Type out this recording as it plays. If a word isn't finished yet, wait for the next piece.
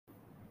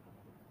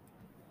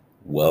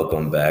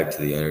Welcome back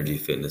to the Energy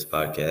Fitness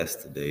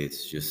Podcast. Today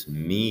it's just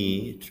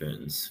me,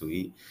 Trenton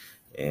Sweet,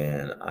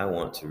 and I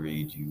want to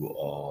read you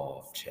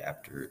all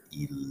chapter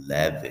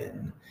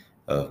 11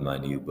 of my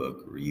new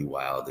book,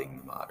 ReWilding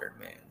the Modern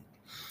Man.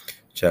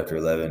 Chapter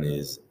 11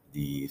 is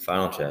the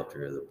final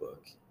chapter of the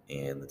book,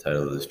 and the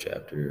title of this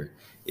chapter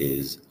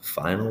is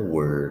Final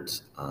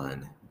Words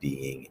on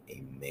Being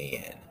a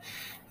Man.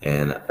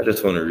 And I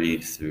just want to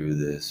read through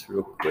this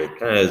real quick,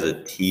 kind of as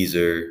a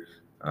teaser.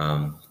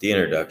 The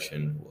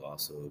introduction will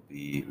also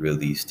be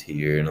released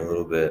here in a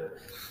little bit.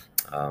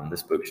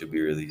 This book should be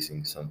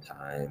releasing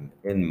sometime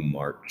in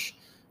March.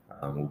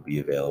 Will be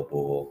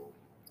available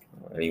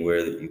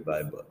anywhere that you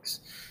buy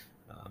books.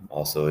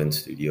 Also in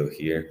studio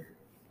here.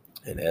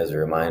 And as a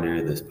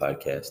reminder, this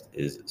podcast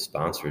is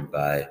sponsored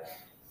by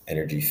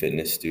Energy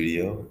Fitness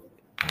Studio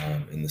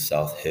in the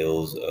South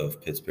Hills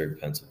of Pittsburgh,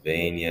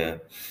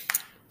 Pennsylvania.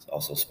 It's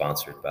also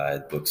sponsored by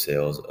the book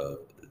sales of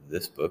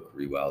this book,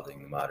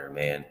 ReWilding the Modern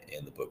Man,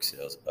 and the book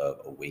sales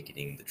of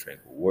Awakening the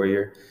Tranquil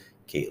Warrior,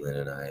 Caitlin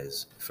and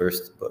I's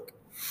first book.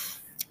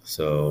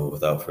 So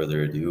without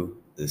further ado,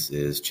 this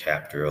is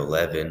chapter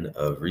 11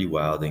 of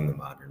ReWilding the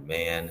Modern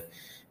Man,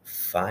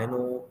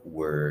 Final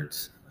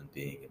Words on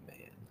Being a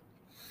Man.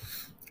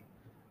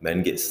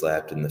 Men get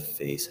slapped in the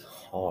face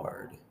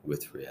hard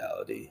with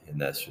reality, and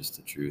that's just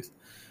the truth.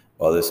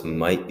 While this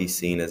might be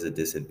seen as a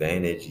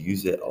disadvantage,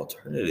 use it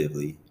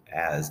alternatively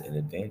as an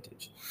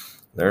advantage.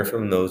 Learn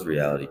from those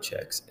reality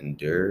checks,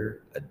 endure,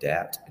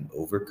 adapt, and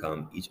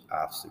overcome each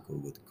obstacle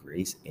with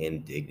grace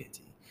and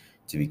dignity.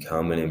 To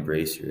become and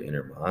embrace your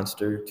inner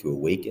monster, to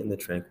awaken the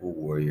tranquil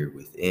warrior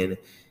within,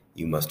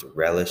 you must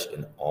relish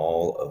in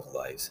all of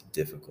life's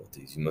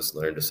difficulties. You must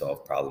learn to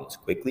solve problems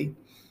quickly,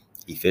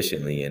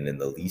 efficiently, and in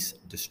the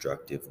least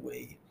destructive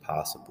way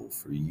possible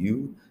for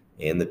you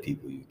and the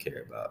people you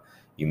care about.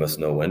 You must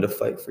know when to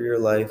fight for your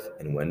life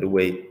and when to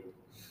wait,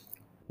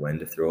 when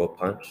to throw a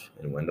punch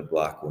and when to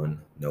block one,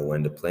 know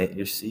when to plant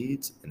your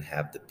seeds, and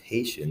have the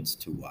patience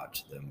to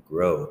watch them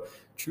grow.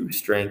 True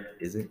strength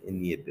isn't in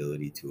the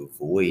ability to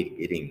avoid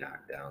getting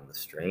knocked down. The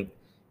strength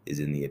is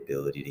in the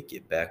ability to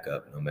get back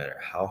up no matter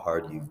how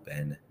hard you've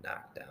been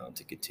knocked down,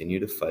 to continue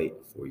to fight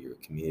for your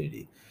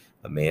community.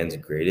 A man's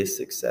greatest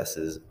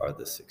successes are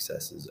the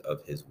successes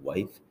of his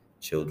wife,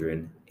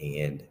 children,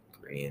 and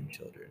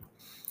grandchildren.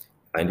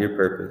 Find your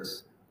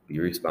purpose, be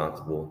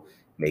responsible,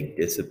 make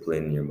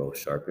discipline your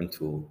most sharpened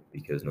tool,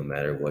 because no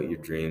matter what your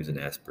dreams and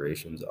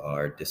aspirations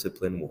are,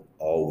 discipline will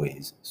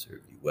always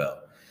serve you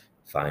well.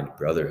 Find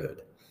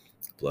brotherhood.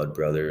 Blood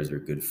brothers are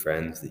good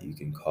friends that you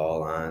can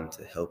call on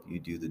to help you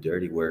do the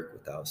dirty work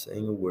without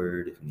saying a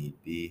word if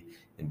need be,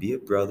 and be a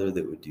brother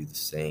that would do the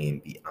same.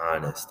 Be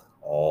honest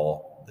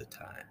all the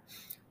time.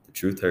 The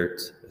truth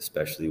hurts,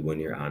 especially when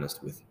you're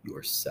honest with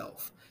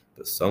yourself,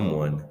 but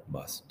someone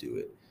must do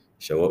it.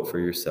 Show up for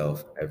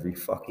yourself every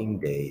fucking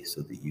day so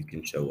that you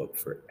can show up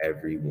for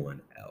everyone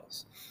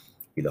else.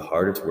 Be the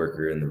hardest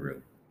worker in the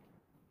room.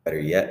 Better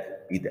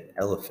yet, be the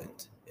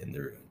elephant in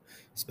the room.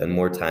 Spend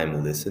more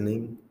time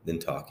listening than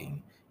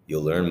talking.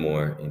 You'll learn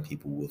more and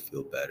people will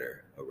feel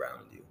better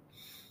around you.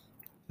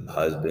 The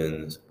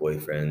husbands,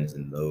 boyfriends,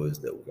 and those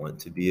that want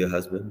to be a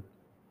husband,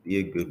 be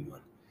a good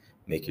one.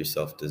 Make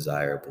yourself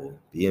desirable.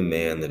 Be a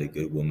man that a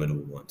good woman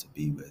will want to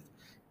be with.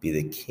 Be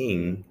the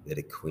king that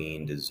a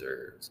queen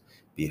deserves.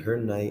 Be her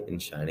knight in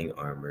shining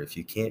armor. If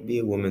you can't be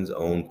a woman's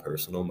own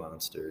personal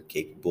monster,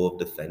 capable of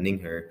defending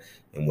her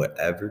and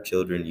whatever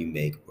children you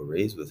make or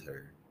raise with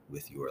her,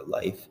 with your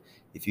life,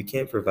 if you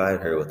can't provide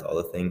her with all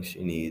the things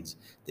she needs,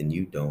 then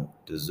you don't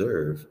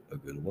deserve a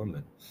good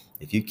woman.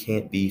 If you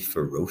can't be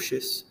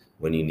ferocious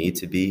when you need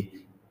to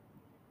be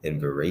and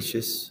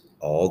voracious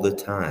all the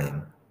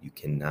time, you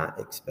cannot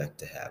expect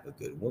to have a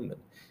good woman.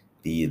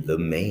 Be the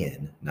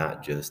man,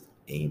 not just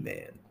a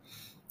man.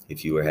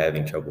 If you are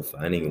having trouble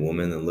finding a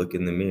woman, then look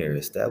in the mirror.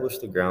 Establish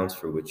the grounds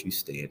for which you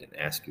stand and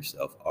ask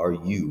yourself, are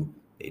you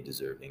a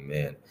deserving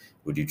man?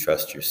 Would you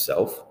trust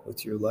yourself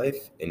with your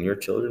life and your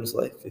children's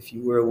life if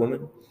you were a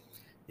woman?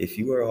 If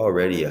you are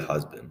already a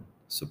husband,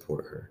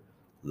 support her,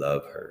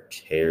 love her,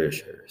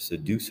 cherish her,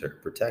 seduce her,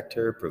 protect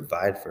her,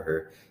 provide for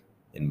her,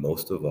 and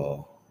most of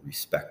all,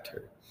 respect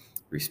her.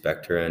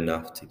 Respect her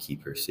enough to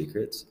keep her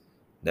secrets.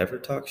 Never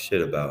talk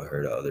shit about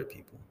her to other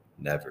people.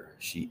 Never.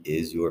 She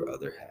is your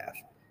other half.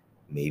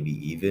 Maybe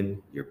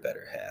even your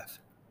better half.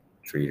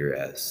 Treat her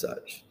as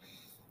such.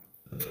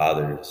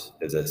 Fathers,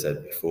 as I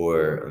said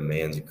before, a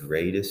man's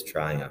greatest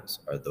triumphs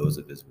are those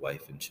of his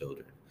wife and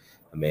children.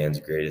 A man's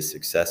greatest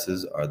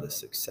successes are the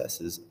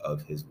successes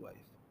of his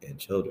wife and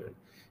children.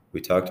 We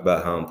talked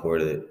about how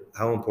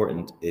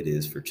important it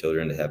is for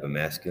children to have a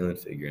masculine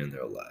figure in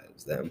their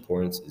lives. That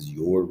importance is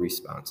your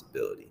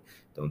responsibility.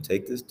 Don't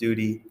take this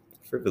duty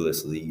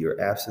frivolously. Your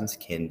absence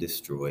can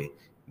destroy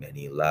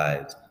many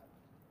lives.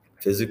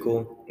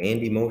 Physical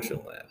and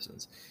emotional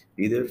absence.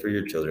 Be there for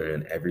your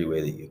children in every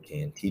way that you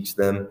can. Teach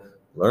them,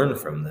 learn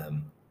from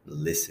them,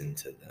 listen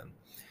to them.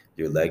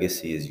 Your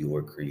legacy is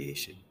your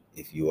creation.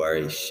 If you are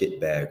a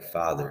shitbag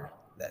father,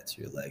 that's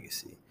your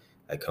legacy.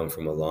 I come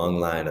from a long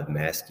line of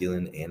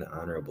masculine and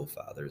honorable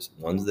fathers,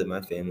 ones that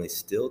my family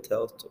still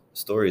tells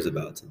stories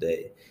about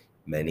today,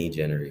 many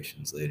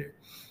generations later.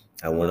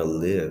 I want to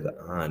live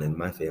on in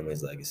my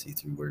family's legacy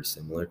through words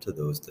similar to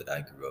those that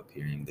I grew up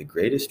hearing. The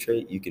greatest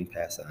trait you can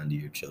pass on to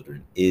your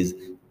children is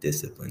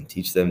discipline.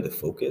 Teach them to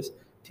focus,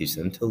 teach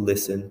them to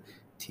listen,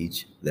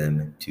 teach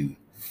them to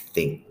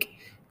think,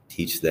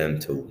 teach them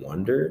to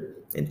wonder,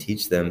 and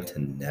teach them to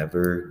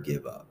never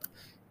give up.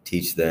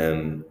 Teach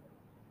them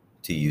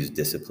to use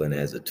discipline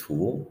as a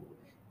tool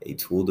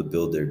to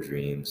build their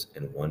dreams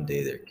and one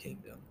day their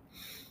kingdom.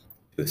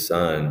 To a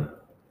son,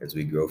 as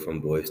we grow from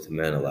boys to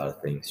men, a lot of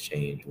things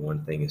change.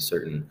 One thing is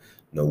certain: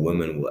 no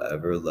woman will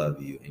ever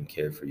love you and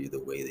care for you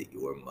the way that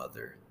your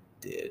mother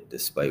did.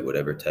 Despite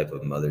whatever type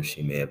of mother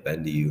she may have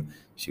been to you,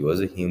 she was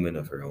a human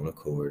of her own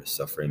accord,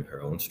 suffering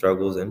her own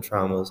struggles and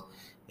traumas,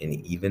 and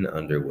even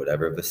under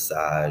whatever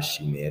visage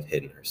she may have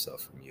hidden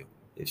herself from you.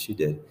 If she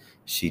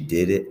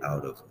did it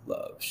out of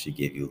love. She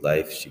gave you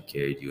life, she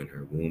carried you in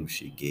her womb,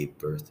 she gave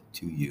birth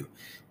to you.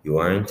 You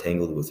are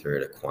entangled with her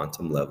at a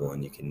quantum level,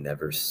 and you can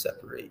never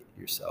separate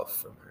yourself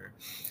from her.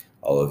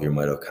 All of your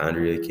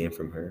mitochondria came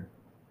from her.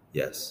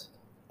 Yes,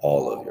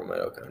 all of your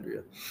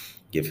mitochondria.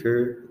 Give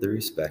her the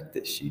respect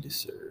that she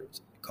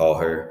deserves. Call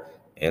her,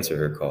 answer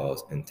her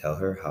calls, and tell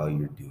her how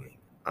you're doing.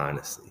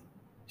 Honestly,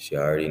 she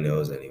already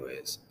knows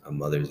anyways. A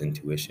mother's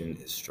intuition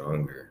is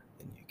stronger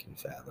than you can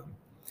fathom.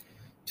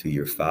 To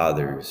your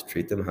fathers,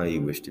 treat them how you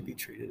wish to be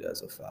treated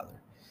as a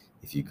father.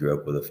 If you grew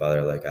up with a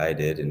father like I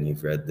did and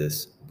you've read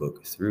this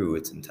book through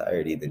its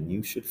entirety, then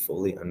you should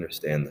fully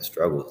understand the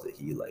struggles that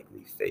he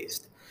likely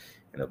faced.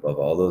 And above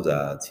all those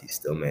odds, he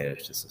still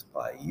managed to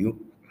supply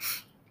you,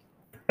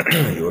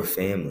 your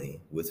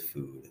family, with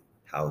food,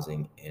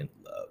 housing, and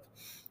love.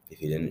 If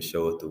he didn't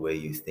show it the way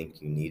you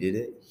think you needed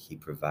it, he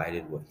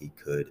provided what he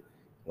could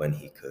when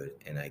he could,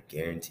 and I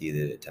guarantee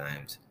that at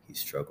times he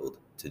struggled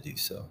to do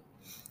so.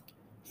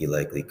 He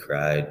likely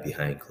cried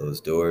behind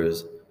closed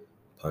doors,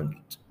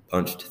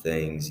 punched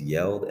things,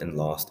 yelled, and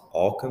lost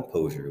all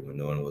composure when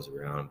no one was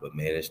around, but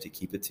managed to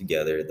keep it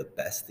together the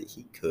best that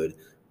he could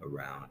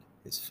around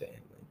his family.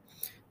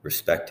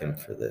 Respect him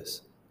for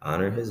this.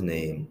 Honor his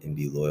name and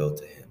be loyal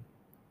to him.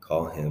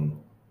 Call him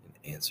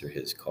and answer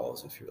his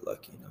calls if you're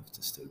lucky enough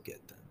to still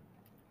get them.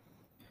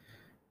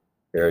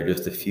 There are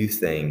just a few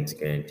things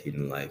guaranteed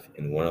in life,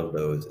 and one of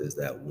those is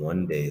that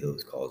one day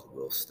those calls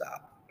will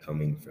stop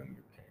coming from your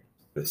parents.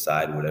 Put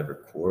aside whatever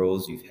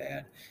quarrels you've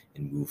had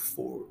and move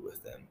forward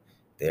with them.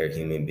 They are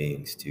human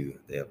beings too.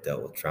 They have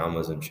dealt with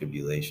traumas and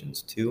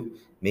tribulations too,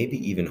 maybe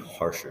even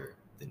harsher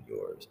than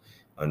yours.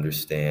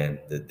 Understand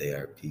that they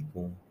are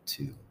people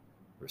too.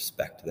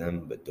 Respect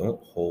them, but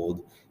don't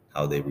hold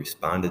how they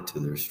responded to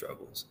their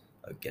struggles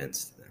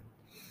against them.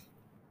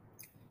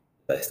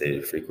 As I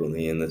stated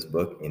frequently in this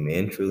book, a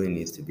man truly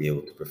needs to be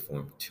able to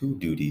perform two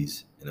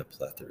duties in a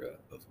plethora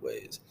of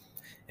ways.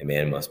 A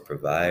man must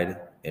provide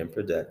and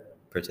protect.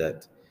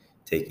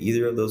 Take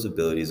either of those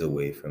abilities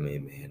away from a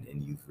man,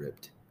 and you've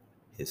ripped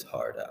his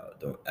heart out.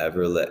 Don't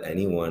ever let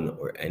anyone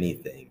or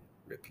anything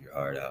rip your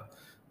heart out.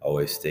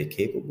 Always stay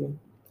capable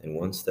and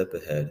one step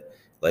ahead.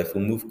 Life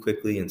will move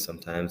quickly, and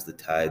sometimes the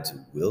tides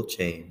will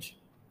change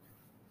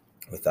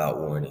without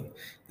warning.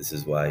 This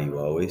is why you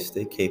always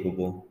stay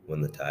capable.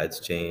 When the tides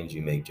change,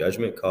 you make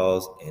judgment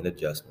calls and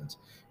adjustments.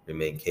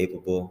 Remain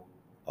capable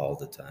all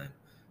the time.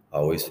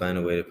 Always find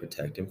a way to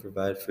protect and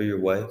provide for your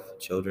wife,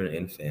 children,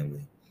 and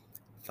family.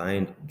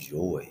 Find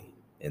joy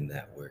in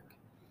that work.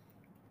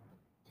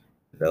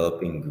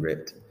 Developing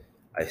grit.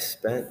 I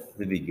spent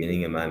the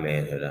beginning of my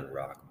manhood on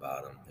rock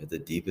bottom, at the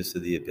deepest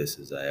of the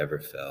abysses I ever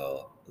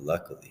fell.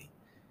 Luckily,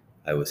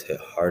 I was hit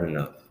hard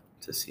enough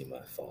to see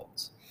my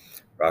faults.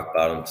 Rock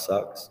bottom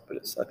sucks, but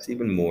it sucks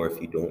even more if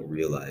you don't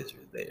realize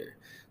you're there.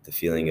 The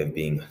feeling of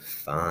being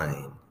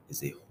fine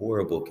is a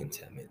horrible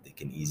contentment that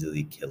can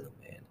easily kill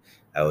a man.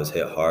 I was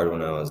hit hard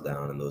when I was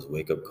down, and those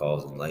wake-up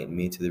calls enlightened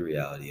me to the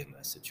reality of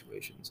my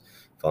situations.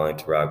 Falling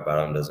to rock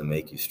bottom doesn't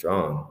make you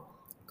strong.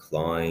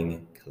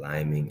 Clawing,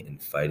 climbing, and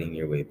fighting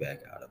your way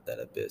back out of that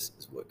abyss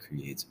is what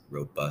creates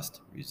robust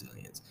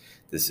resilience.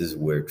 This is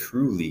where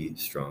truly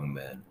strong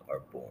men are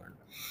born.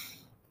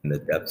 In the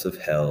depths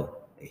of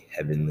hell, a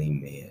heavenly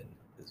man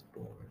is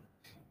born.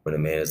 When a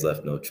man is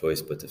left no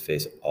choice but to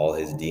face all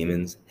his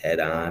demons head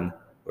on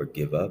or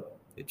give up,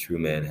 a true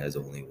man has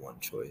only one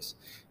choice,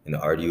 an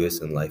arduous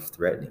and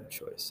life-threatening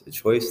choice, a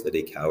choice that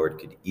a coward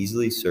could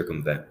easily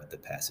circumvent with the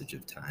passage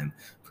of time,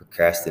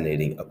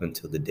 procrastinating up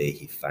until the day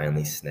he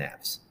finally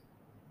snaps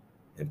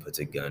and puts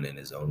a gun in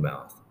his own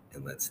mouth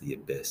and lets the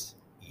abyss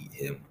eat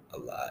him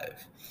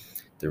alive.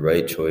 The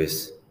right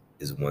choice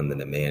is one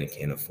that a man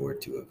can't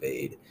afford to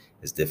evade.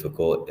 As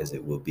difficult as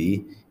it will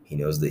be, he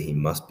knows that he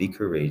must be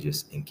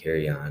courageous and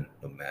carry on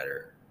no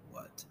matter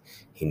what.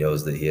 He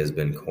knows that he has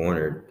been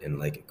cornered, and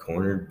like a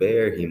cornered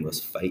bear, he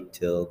must fight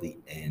till the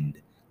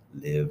end,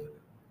 live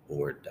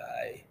or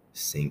die,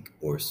 sink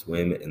or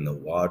swim, and the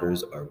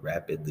waters are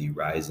rapidly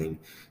rising.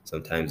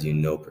 Sometimes you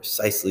know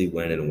precisely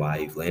when and why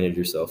you've landed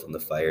yourself in the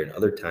fire, and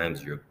other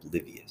times you're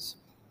oblivious.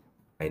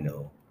 I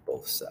know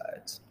both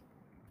sides.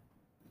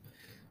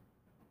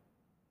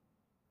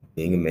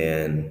 Being a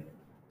man in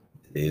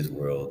today's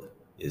world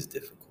is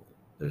difficult.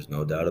 There's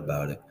no doubt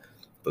about it.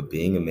 But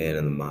being a man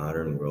in the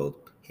modern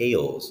world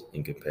pales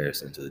in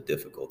comparison to the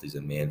difficulties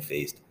a man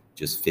faced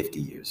just 50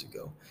 years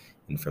ago.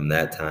 And from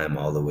that time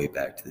all the way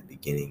back to the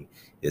beginning,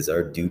 it is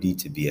our duty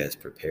to be as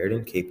prepared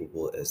and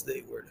capable as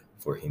they were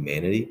for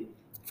humanity,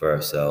 for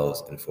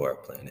ourselves, and for our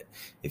planet.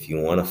 If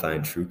you want to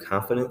find true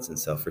confidence and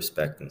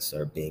self-respect and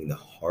start being the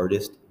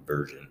hardest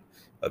version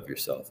of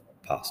yourself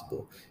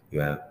possible,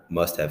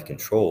 must have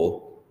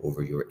control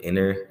over your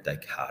inner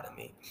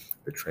dichotomy.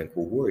 The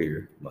tranquil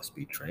warrior must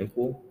be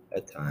tranquil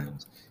at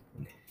times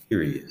and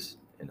furious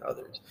in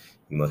others.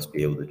 You must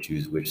be able to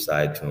choose which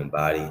side to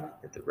embody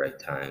at the right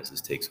times.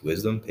 This takes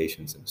wisdom,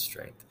 patience, and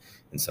strength.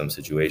 In some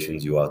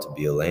situations, you ought to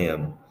be a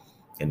lamb.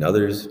 In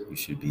others, you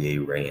should be a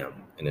ram.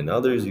 And in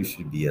others, you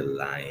should be a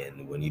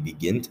lion. When you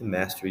begin to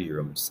master your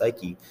own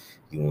psyche,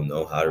 you will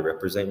know how to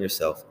represent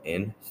yourself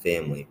and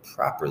family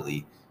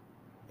properly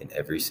in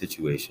every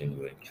situation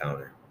you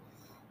encounter.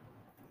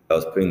 I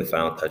was putting the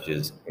final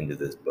touches into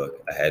this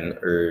book. I had an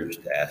urge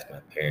to ask my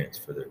parents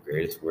for their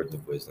greatest words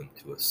of wisdom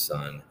to a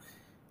son,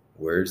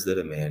 words that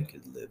a man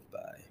could live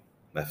by.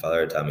 My father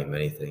had taught me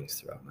many things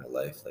throughout my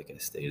life. Like I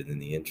stated in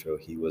the intro,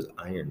 he was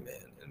Iron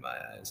Man in my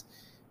eyes.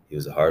 He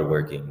was a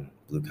hardworking,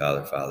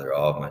 blue-collar father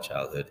all of my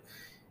childhood.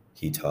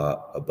 He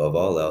taught, above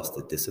all else,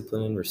 that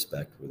discipline and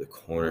respect were the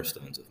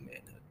cornerstones of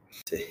manhood.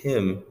 To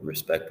him,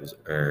 respect was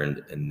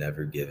earned and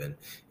never given,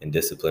 and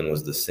discipline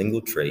was the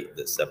single trait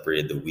that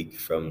separated the weak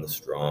from the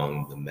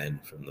strong, the men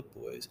from the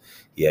boys.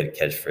 He had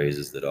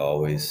catchphrases that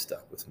always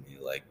stuck with me,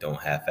 like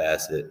don't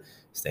half-ass it,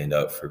 stand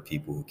up for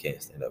people who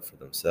can't stand up for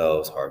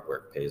themselves, hard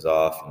work pays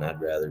off, and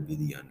I'd rather be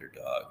the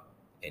underdog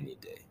any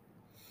day.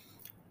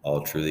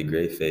 All truly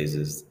great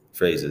phrases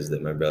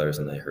that my brothers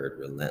and I heard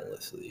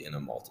relentlessly in a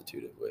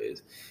multitude of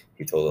ways.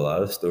 He told a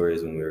lot of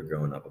stories when we were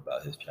growing up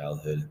about his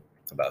childhood,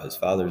 about his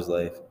father's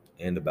life,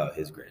 and about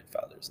his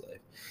grandfather's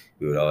life.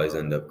 We would always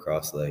end up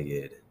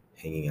cross-legged,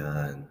 hanging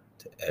on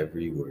to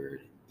every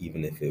word,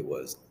 even if it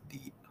was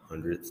the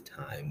 100th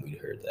time we'd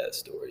heard that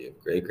story of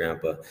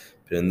great-grandpa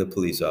putting the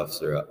police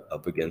officer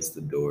up against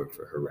the door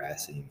for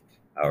harassing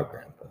our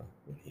grandpa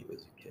when he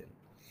was a kid.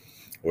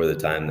 Or the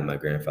time that my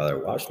grandfather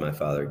watched my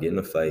father get in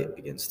a fight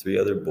against 3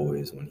 other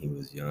boys when he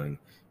was young.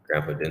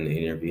 Grandpa didn't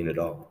intervene at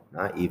all,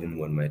 not even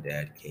when my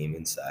dad came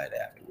inside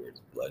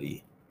afterwards,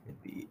 bloody and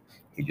beat.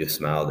 He just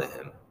smiled at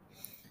him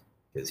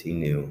because he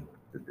knew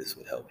that this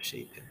would help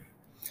shape him.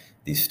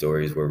 These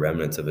stories were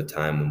remnants of a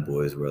time when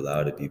boys were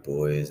allowed to be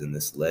boys, and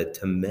this led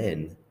to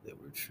men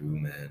that were true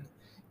men.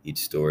 Each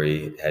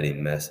story had a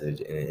message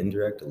and an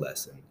indirect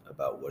lesson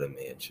about what a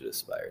man should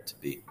aspire to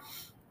be.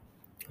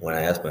 When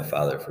I asked my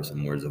father for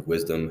some words of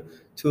wisdom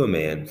to a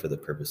man for the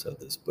purpose of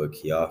this book,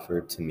 he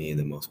offered to me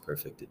the most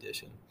perfect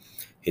edition.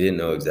 He didn't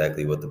know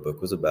exactly what the book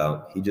was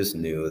about. He just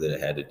knew that it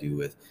had to do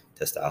with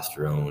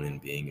testosterone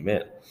and being a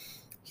man.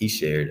 He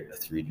shared a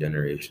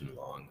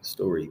 3-generation-long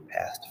story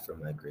passed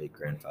from my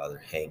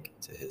great-grandfather Hank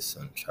to his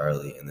son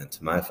Charlie, and then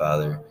to my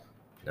father,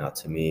 now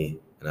to me,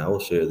 and I will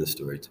share the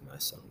story to my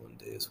son one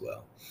day as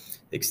well,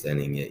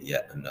 extending it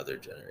yet another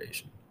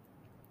generation.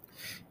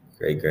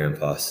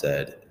 Great-grandpa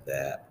said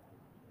that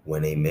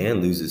when a man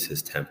loses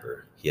his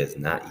temper, he has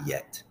not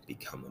yet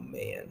become a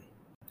man.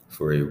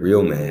 For a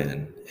real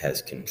man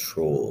has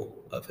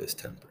control of his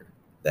temper.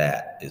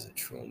 That is a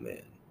true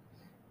man.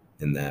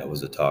 And that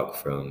was a talk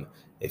from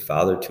a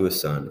father to a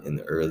son in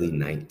the early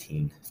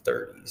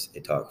 1930s. A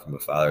talk from a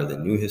father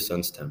that knew his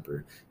son's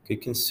temper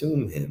could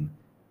consume him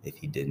if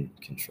he didn't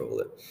control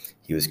it.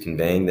 He was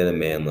conveying that a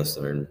man must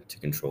learn to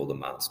control the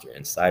monster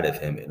inside of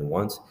him, and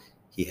once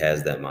he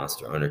has that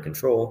monster under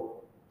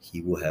control,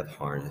 he will have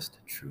harnessed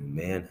true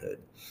manhood.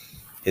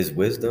 His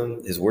words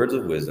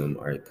of wisdom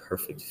are a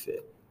perfect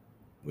fit,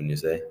 wouldn't you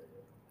say?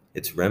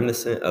 It's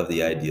reminiscent of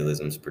the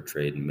idealisms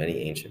portrayed in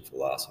many ancient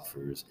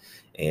philosophers,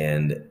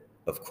 and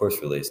of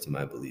course relates to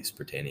my beliefs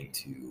pertaining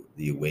to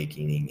the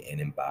awakening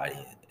and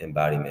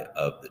embodiment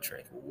of the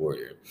tranquil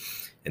warrior.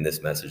 And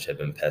this message had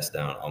been passed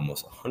down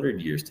almost 100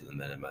 years to the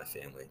men in my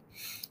family.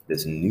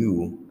 This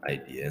new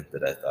idea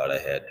that I thought I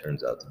had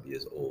turns out to be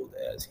as old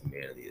as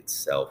humanity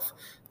itself.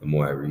 The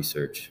more I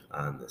research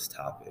on this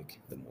topic,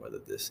 the more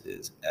that this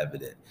is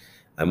evident.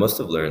 I must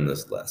have learned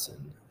this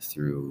lesson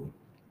through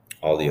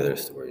all the other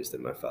stories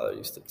that my father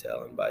used to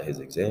tell and by his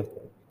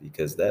example,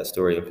 because that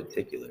story in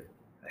particular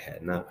I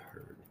had not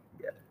heard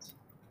yet.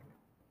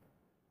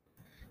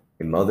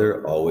 A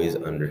mother always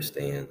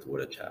understands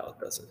what a child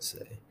doesn't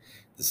say.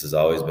 This has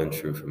always been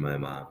true for my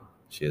mom.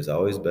 She has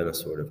always been a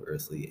sort of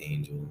earthly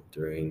angel.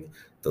 During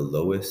the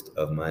lowest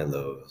of my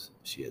lows,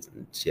 she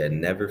had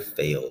never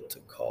failed to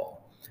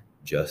call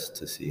just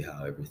to see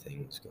how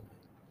everything was going,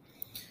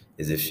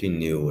 as if she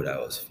knew what I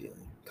was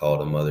feeling. Call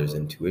it a mother's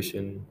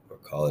intuition or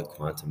call it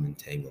quantum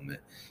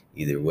entanglement.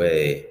 Either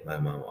way, my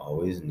mom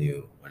always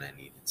knew when I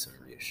needed some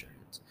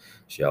reassurance.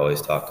 She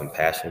always taught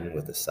compassion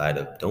with a side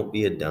of don't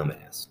be a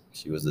dumbass.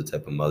 She was the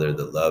type of mother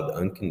that loved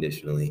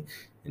unconditionally,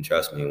 and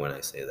trust me when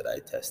I say that I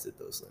tested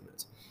those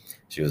limits.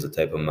 She was the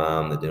type of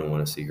mom that didn't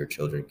want to see her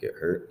children get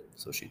hurt,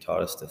 so she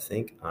taught us to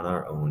think on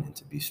our own and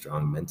to be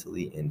strong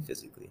mentally and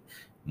physically.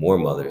 More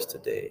mothers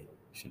today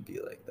should be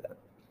like that.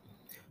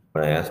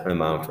 When I asked my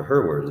mom for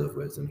her words of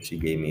wisdom, she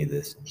gave me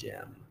this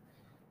gem.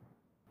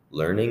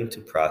 Learning to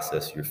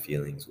process your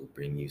feelings will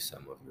bring you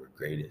some of your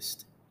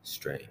greatest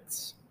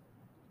strengths.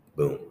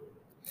 Boom.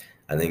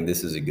 I think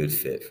this is a good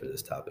fit for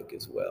this topic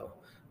as well.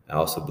 I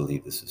also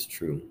believe this is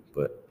true,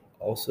 but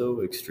also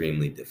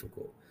extremely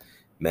difficult.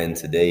 Men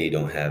today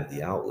don't have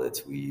the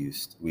outlets we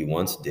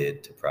once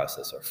did to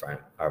process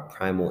our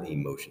primal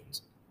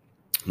emotions.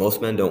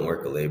 Most men don't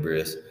work a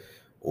laborious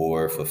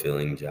or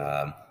fulfilling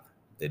job.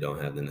 They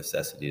don't have the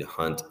necessity to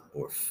hunt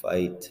or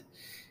fight,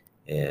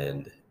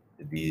 and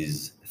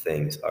these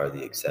things are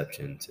the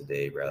exception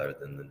today rather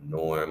than the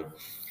norm.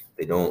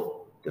 They don't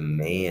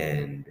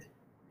demand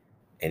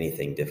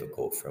anything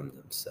difficult from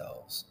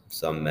themselves.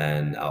 Some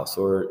men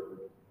outsource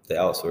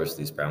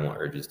these primal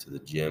urges to the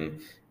gym,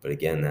 but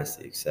again, that's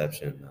the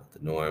exception, not the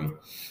norm.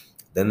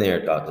 Then they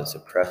are taught to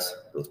suppress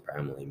those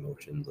primal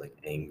emotions like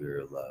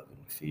anger, love,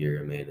 and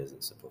fear. A man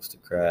isn't supposed to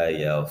cry,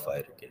 yell,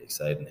 fight, or get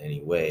excited in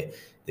any way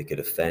that could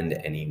offend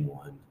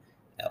anyone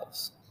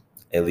else.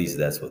 At least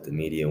that's what the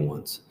media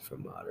wants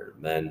from modern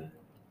men.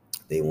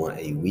 They want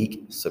a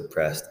weak,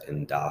 suppressed,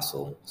 and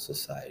docile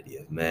society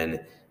of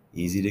men,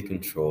 easy to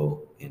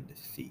control and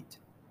defeat.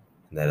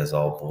 And that is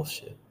all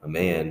bullshit. A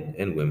man,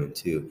 and women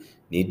too,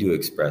 need to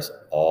express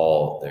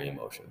all their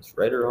emotions,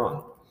 right or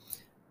wrong.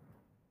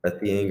 Let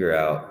the anger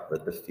out,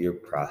 let the fear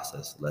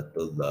process, let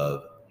the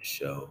love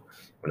show.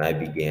 When I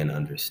began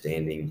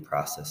understanding,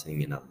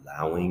 processing, and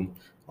allowing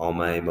all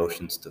my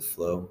emotions to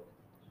flow,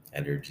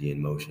 energy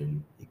in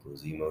motion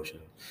equals emotion,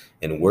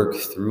 and work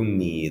through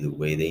me the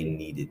way they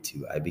needed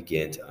to, I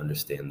began to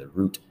understand the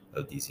root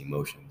of these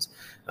emotions.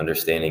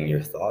 Understanding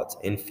your thoughts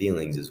and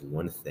feelings is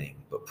one thing,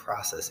 but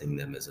processing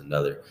them is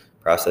another.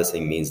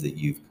 Processing means that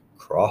you've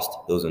crossed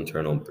those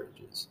internal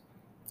bridges.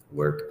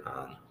 Work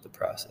on the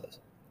process.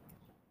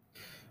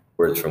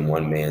 Words from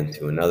one man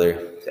to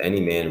another. To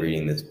any man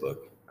reading this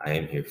book, I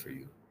am here for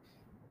you.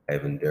 I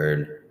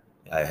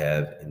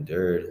have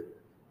endured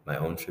my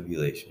own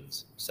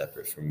tribulations,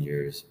 separate from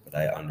yours, but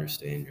I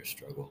understand your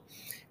struggle.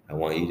 I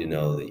want you to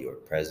know that your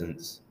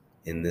presence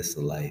in this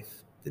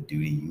life, the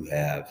duty you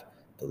have,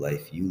 the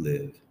life you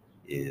live,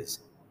 is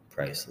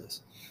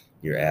priceless.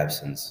 Your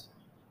absence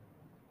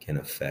can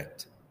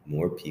affect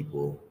more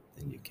people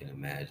than you can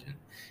imagine.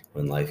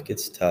 When life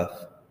gets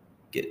tough,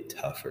 get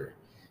tougher.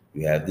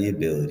 You have the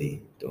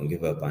ability. Don't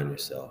give up on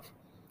yourself,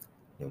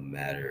 no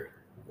matter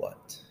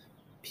what.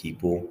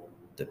 People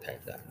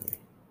depend on you.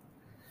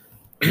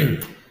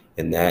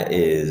 And that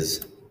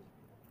is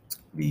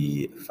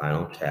the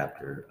final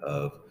chapter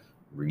of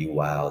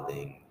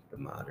Rewilding the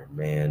Modern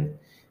Man.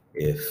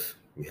 If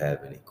you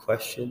have any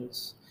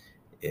questions,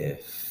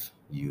 if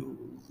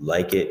you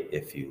like it,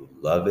 if you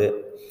love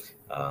it,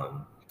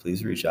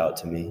 please reach out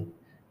to me.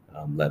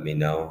 Let me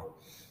know.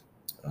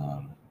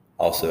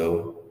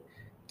 Also,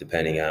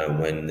 depending on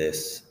when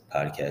this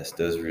podcast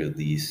does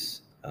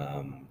release,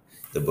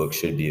 the book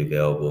should be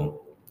available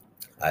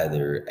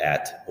either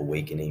at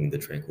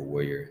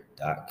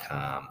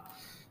awakeningthetranquilwarrior.com,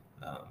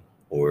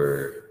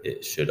 or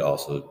it should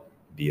also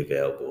be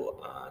available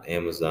on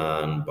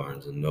Amazon,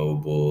 Barnes &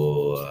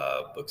 Noble,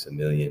 Books A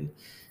Million,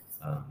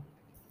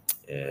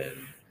 and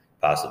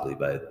possibly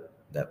by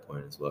that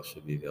point as well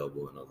should be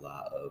available in a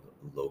lot of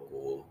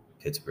local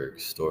Pittsburgh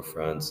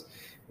storefronts.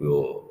 We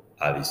will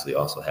obviously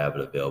also have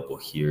it available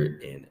here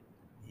in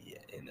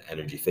the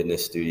Energy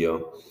Fitness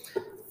Studio.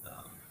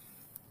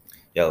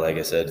 Like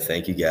I said,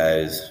 thank you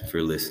guys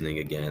for listening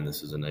again.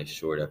 This was a nice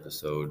short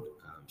episode.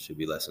 Should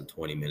be less than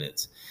 20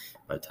 minutes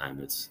by the time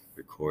it's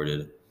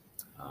recorded.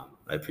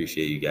 I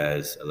appreciate you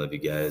guys. I love you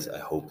guys. I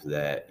hope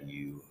that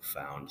you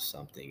found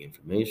something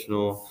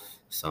informational,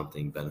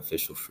 something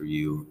beneficial for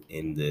you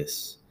in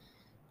this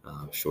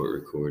short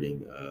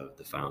recording of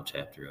the final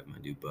chapter of my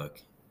new book.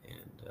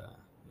 And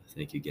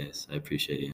thank you guys. I appreciate you.